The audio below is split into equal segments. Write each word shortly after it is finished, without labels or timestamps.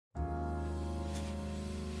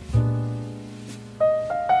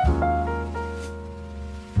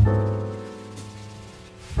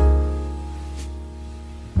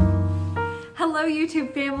Hello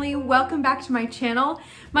YouTube family, welcome back to my channel.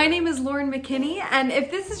 My name is McKinney, and if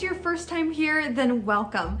this is your first time here, then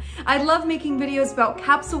welcome. I love making videos about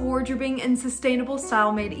capsule wardrobing and sustainable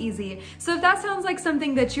style made easy. So if that sounds like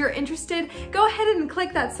something that you're interested, go ahead and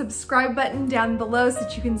click that subscribe button down below so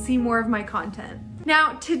that you can see more of my content.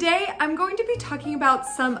 Now, today I'm going to be talking about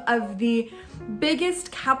some of the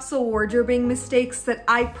biggest capsule wardrobing mistakes that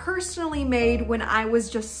I personally made when I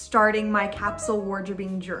was just starting my capsule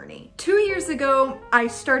wardrobing journey. 2 years ago, I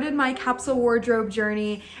started my capsule wardrobe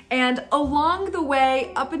journey, and along the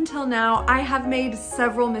way, up until now, I have made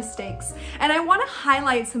several mistakes. And I want to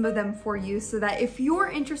highlight some of them for you so that if you're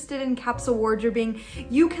interested in capsule wardrobing,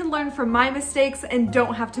 you can learn from my mistakes and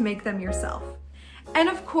don't have to make them yourself. And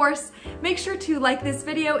of course, make sure to like this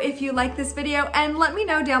video if you like this video, and let me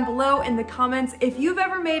know down below in the comments if you've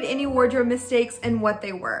ever made any wardrobe mistakes and what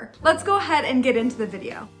they were. Let's go ahead and get into the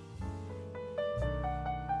video.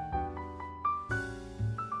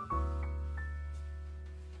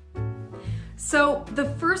 So the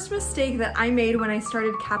first mistake that I made when I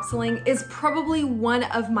started capsuling is probably one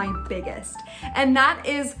of my biggest, and that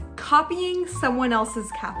is copying someone else's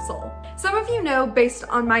capsule. Some of you know, based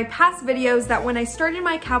on my past videos, that when I started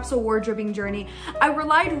my capsule wardrobing journey, I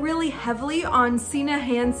relied really heavily on Sina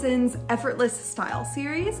Hansen's Effortless Style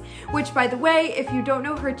series, which, by the way, if you don't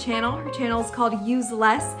know her channel is called Use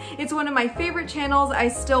Less. It's one of my favorite channels. I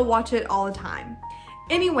still watch it all the time.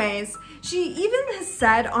 Anyways, she even has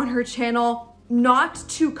said on her channel not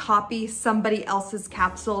to copy somebody else's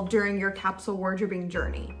capsule during your capsule wardrobing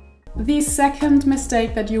journey. The second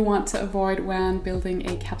mistake that you want to avoid when building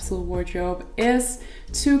a capsule wardrobe is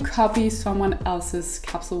to copy someone else's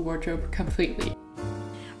capsule wardrobe completely.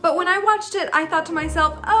 But when I watched it, I thought to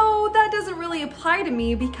myself, oh, that doesn't really apply to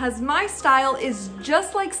me because my style is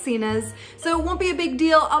just like Sina's, so it won't be a big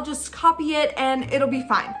deal. I'll just copy it and it'll be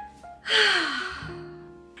fine.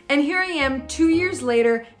 And here I am 2 years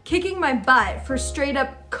later, kicking my butt for straight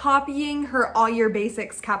up copying her All Your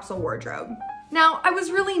Basics capsule wardrobe. Now, I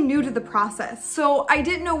was really new to the process, so I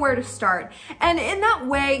didn't know where to start. And in that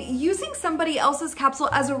way, using somebody else's capsule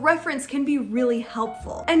as a reference can be really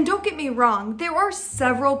helpful. And don't get me wrong, there are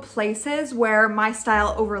several places where my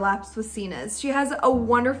style overlaps with Sina's. She has a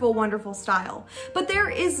wonderful, wonderful style. But there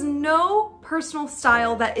is no personal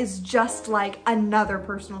style that is just like another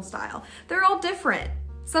personal style. They're all different.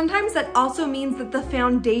 Sometimes that also means that the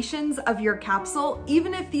foundations of your capsule,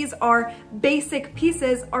 even if these are basic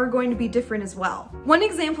pieces, are going to be different as well. One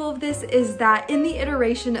example of this is that in the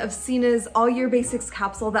iteration of Sina's All Your Basics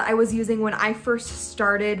capsule that I was using when I first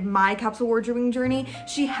started my capsule wardrobing journey,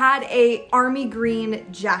 she had a army green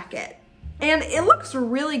jacket, and it looks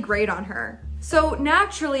really great on her. So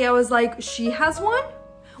naturally I was like, she has one?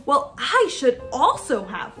 Well, I should also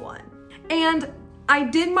have one. And I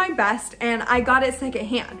did my best and I got it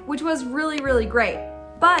secondhand, which was really, really great.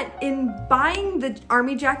 But in buying the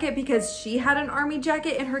army jacket, because she had an army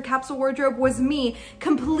jacket in her capsule wardrobe, was me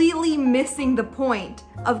completely missing the point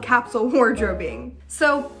of capsule wardrobing.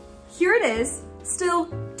 So here it is, still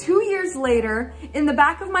 2 years later, in the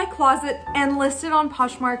back of my closet and listed on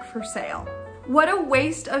Poshmark for sale. What a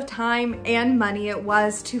waste of time and money it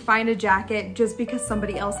was to find a jacket just because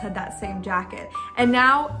somebody else had that same jacket. And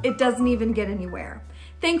now it doesn't even get anywhere.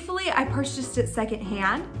 Thankfully, I purchased it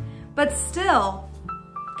secondhand, but still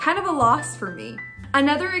kind of a loss for me.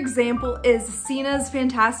 Another example is Sina's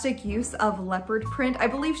fantastic use of leopard print. I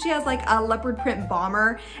believe she has like a leopard print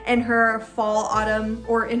bomber in her fall, autumn,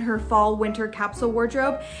 or in her fall, winter capsule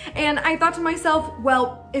wardrobe. And I thought to myself,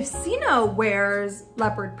 well, if Sina wears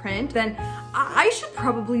leopard print, then I should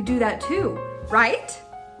probably do that too, right?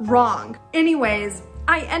 Wrong. Anyways,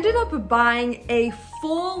 I ended up buying a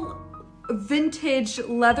full vintage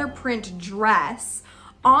leather print dress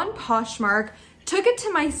on Poshmark, took it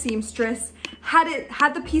to my seamstress,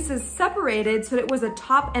 had the pieces separated so that it was a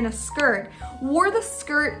top and a skirt, wore the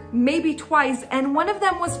skirt maybe twice, and one of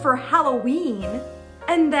them was for Halloween.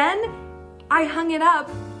 And then I hung it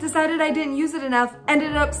up, decided I didn't use it enough,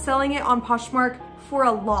 ended up selling it on Poshmark for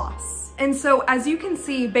a loss. And so as you can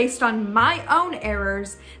see, based on my own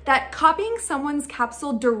errors, that copying someone's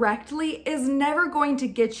capsule directly is never going to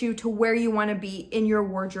get you to where you want to be in your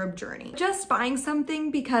wardrobe journey. Just buying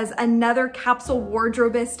something because another capsule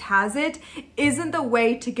wardrobist has it isn't the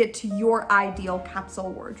way to get to your ideal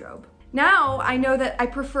capsule wardrobe. Now I know that I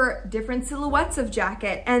prefer different silhouettes of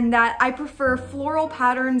jacket and that I prefer floral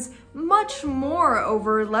patterns much more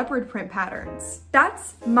over leopard print patterns.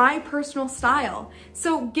 That's my personal style.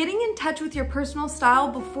 So getting in touch with your personal style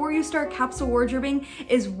before you start capsule wardrobing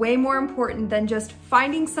is way more important than just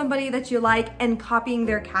finding somebody that you like and copying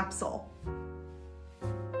their capsule.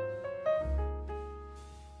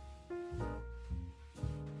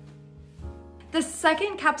 The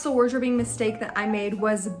second capsule wardrobing mistake that I made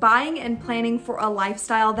was buying and planning for a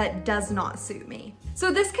lifestyle that does not suit me. So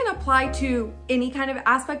this can apply to any kind of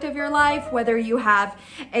aspect of your life, whether you have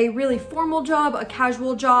a really formal job, a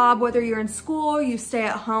casual job, whether you're in school, you stay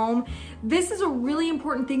at home. This is a really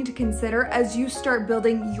important thing to consider as you start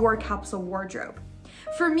building your capsule wardrobe.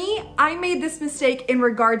 For me, I made this mistake in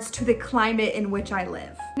regards to the climate in which I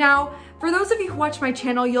live. Now, for those of you who watch my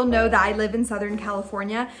channel, you'll know that I live in Southern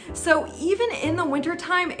California, so even in the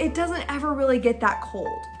wintertime, it doesn't ever really get that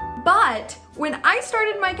cold. But when I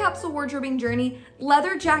started my capsule wardrobing journey,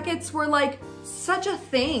 leather jackets were like such a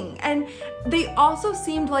thing, and they also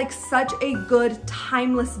seemed like such a good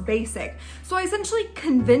timeless basic. So I essentially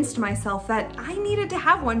convinced myself that I needed to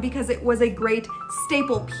have one because it was a great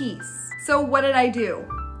staple piece. So what did I do?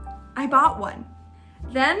 I bought one.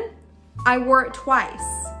 Then I wore it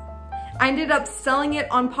twice. I ended up selling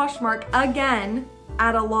it on Poshmark again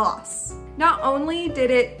at a loss. Not only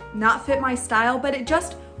did it not fit my style, but it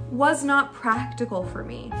just was not practical for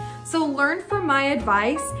me. So learn from my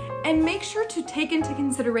advice and make sure to take into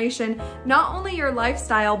consideration not only your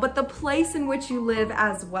lifestyle, but the place in which you live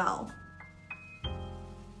as well.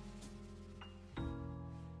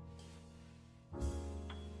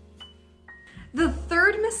 The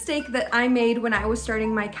third mistake that I made when I was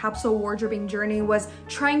starting my capsule wardrobing journey was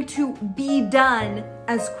trying to be done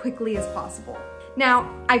as quickly as possible. Now,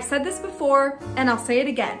 I've said this before, and I'll say it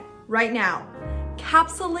again right now.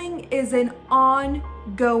 Capsuling is an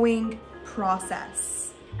ongoing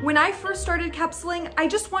process. When I first started capsuling, I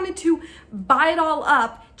just wanted to buy it all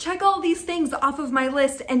up, check all these things off of my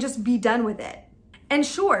list, and just be done with it. And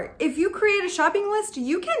sure, if you create a shopping list,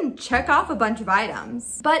 you can check off a bunch of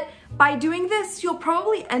items. But by doing this, you'll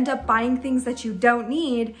probably end up buying things that you don't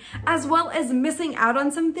need, as well as missing out on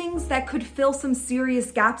some things that could fill some serious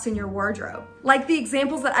gaps in your wardrobe. Like the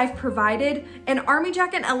examples that I've provided, an army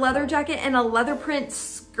jacket, a leather jacket, and a leather print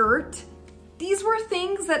skirt. These were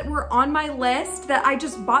things that were on my list that I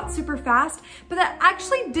just bought super fast, but that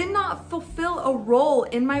actually did not fulfill a role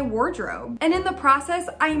in my wardrobe. And in the process,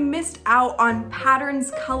 I missed out on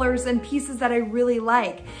patterns, colors, and pieces that I really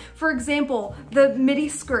like. For example, the midi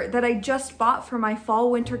skirt that I just bought for my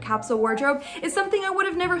fall winter capsule wardrobe is something I would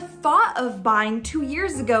have never thought of buying 2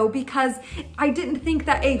 years ago because I didn't think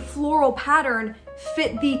that a floral pattern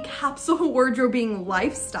fit the capsule wardrobing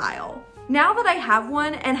lifestyle. Now that I have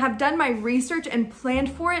one and have done my research and planned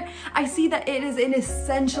for it, I see that it is an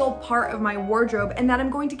essential part of my wardrobe and that I'm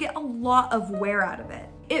going to get a lot of wear out of it.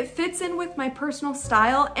 It fits in with my personal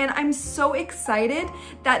style, and I'm so excited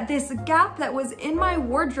that this gap that was in my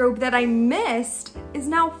wardrobe that I missed is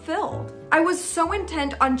now filled. I was so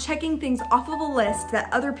intent on checking things off of a list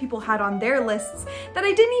that other people had on their lists that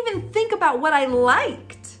I didn't even think about what I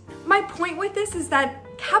liked. My point with this is that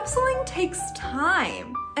capsuling takes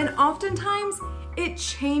time. And oftentimes, it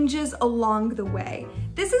changes along the way.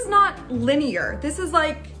 This is not linear. This is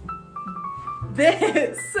like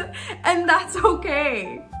this, and that's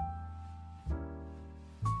okay.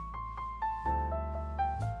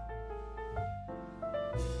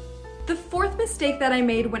 The fourth mistake that I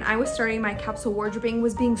made when I was starting my capsule wardrobing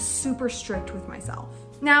was being super strict with myself.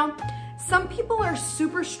 Now, some people are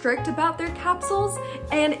super strict about their capsules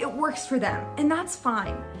and it works for them, and that's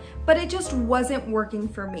fine, but it just wasn't working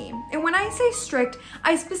for me. And when I say strict,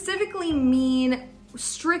 I specifically mean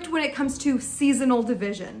strict when it comes to seasonal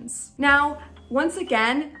divisions. Now, once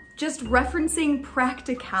again, just referencing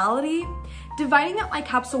practicality, dividing up my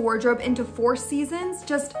capsule wardrobe into 4 seasons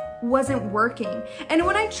just wasn't working. And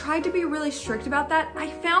when I tried to be really strict about that, I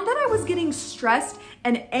found that I was getting stressed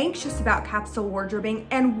and anxious about capsule wardrobing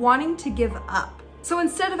and wanting to give up. So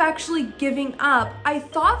instead of actually giving up, I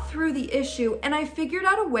thought through the issue and I figured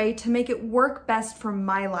out a way to make it work best for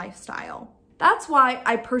my lifestyle. That's why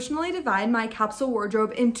I personally divide my capsule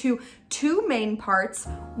wardrobe into 2 main parts,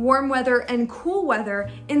 warm weather and cool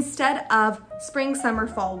weather, instead of spring, summer,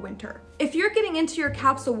 fall, winter. If you're getting into your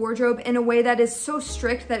capsule wardrobe in a way that is so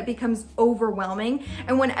strict that it becomes overwhelming,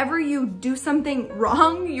 and whenever you do something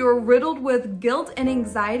wrong, you're riddled with guilt and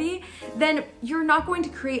anxiety, then you're not going to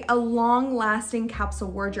create a long-lasting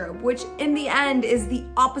capsule wardrobe, which in the end is the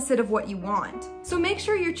opposite of what you want. So make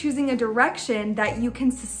sure you're choosing a direction that you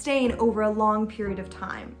can sustain over a long period of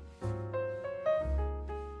time.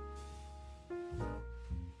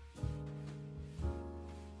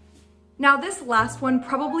 Now, this last one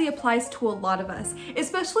probably applies to a lot of us,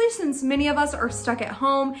 especially since many of us are stuck at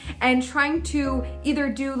home and trying to either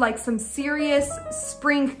do like some serious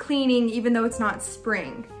spring cleaning even though it's not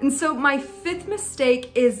spring. And so my 5th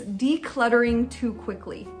mistake is decluttering too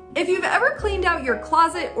quickly. If you've ever cleaned out your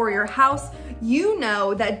closet or your house, you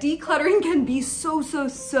know that decluttering can be so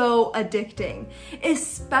addicting,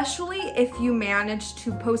 especially if you manage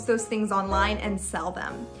to post those things online and sell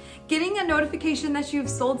them. Getting a notification that you've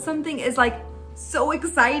sold something is like so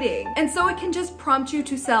exciting. And so it can just prompt you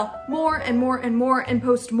to sell more and more and more and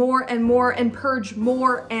post more and more and purge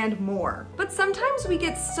more and more. But sometimes we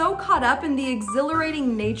get so caught up in the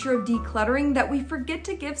exhilarating nature of decluttering that we forget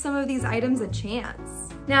to give some of these items a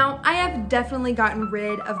chance. Now, I have definitely gotten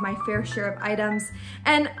rid of my fair share of items,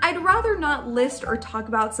 and I'd rather not list or talk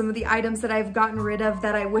about some of the items that I've gotten rid of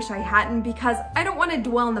that I wish I hadn't, because I don't want to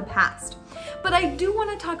dwell in the past. But I do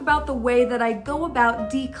want to talk about the way that I go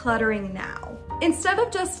about decluttering now. Instead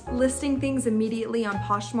of just listing things immediately on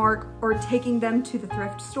Poshmark or taking them to the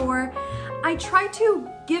thrift store, I try to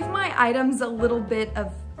give my items a little bit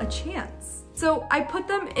of a chance. So I put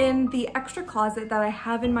them in the extra closet that I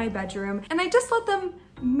have in my bedroom, and I just let them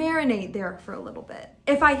marinate there for a little bit.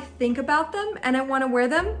 If I think about them and I want to wear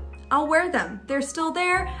them, I'll wear them. They're still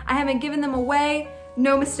there, I haven't given them away,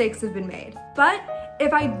 no mistakes have been made. But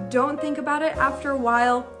if I don't think about it after a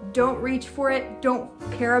while, don't reach for it, don't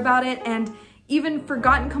care about it, and even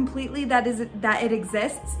forgotten completely that it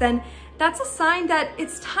exists, then that's a sign that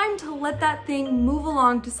it's time to let that thing move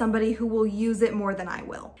along to somebody who will use it more than I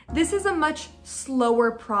will. This is a much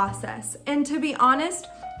slower process, and to be honest,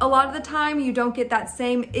 a lot of the time you don't get that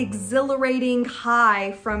same exhilarating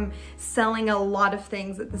high from selling a lot of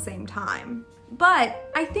things at the same time. But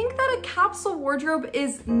I think that a capsule wardrobe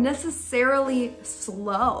is necessarily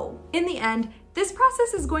slow. In the end, this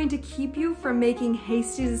process is going to keep you from making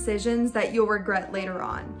hasty decisions that you'll regret later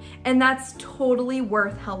on, and that's totally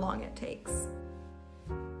worth how long it takes.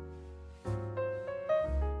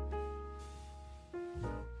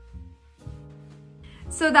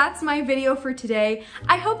 So that's my video for today.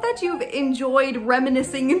 I hope that you've enjoyed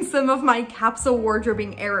reminiscing in some of my capsule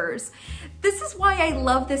wardrobing errors. This is why I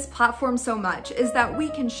love this platform so much, is that we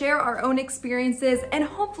can share our own experiences, and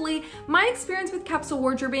hopefully my experience with capsule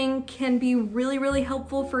wardrobing can be really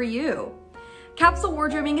helpful for you. Capsule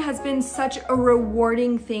wardrobing has been such a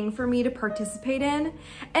rewarding thing for me to participate in,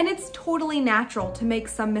 and it's totally natural to make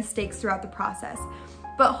some mistakes throughout the process.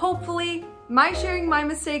 But hopefully, my sharing my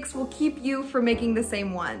mistakes will keep you from making the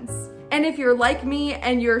same ones. And if you're like me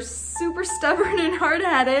and you're super stubborn and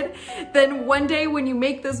hard-headed, then one day when you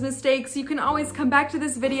make those mistakes, you can always come back to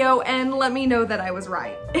this video and let me know that I was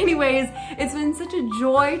right. Anyways, it's been such a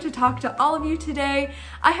joy to talk to all of you today.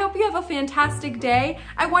 I hope you have a fantastic day.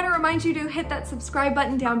 I want to remind you to hit that subscribe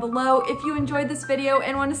button down below if you enjoyed this video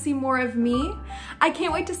and want to see more of me. I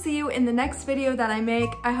can't wait to see you in the next video that I make.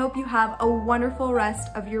 I hope you have a wonderful rest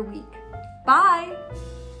of your week. Bye!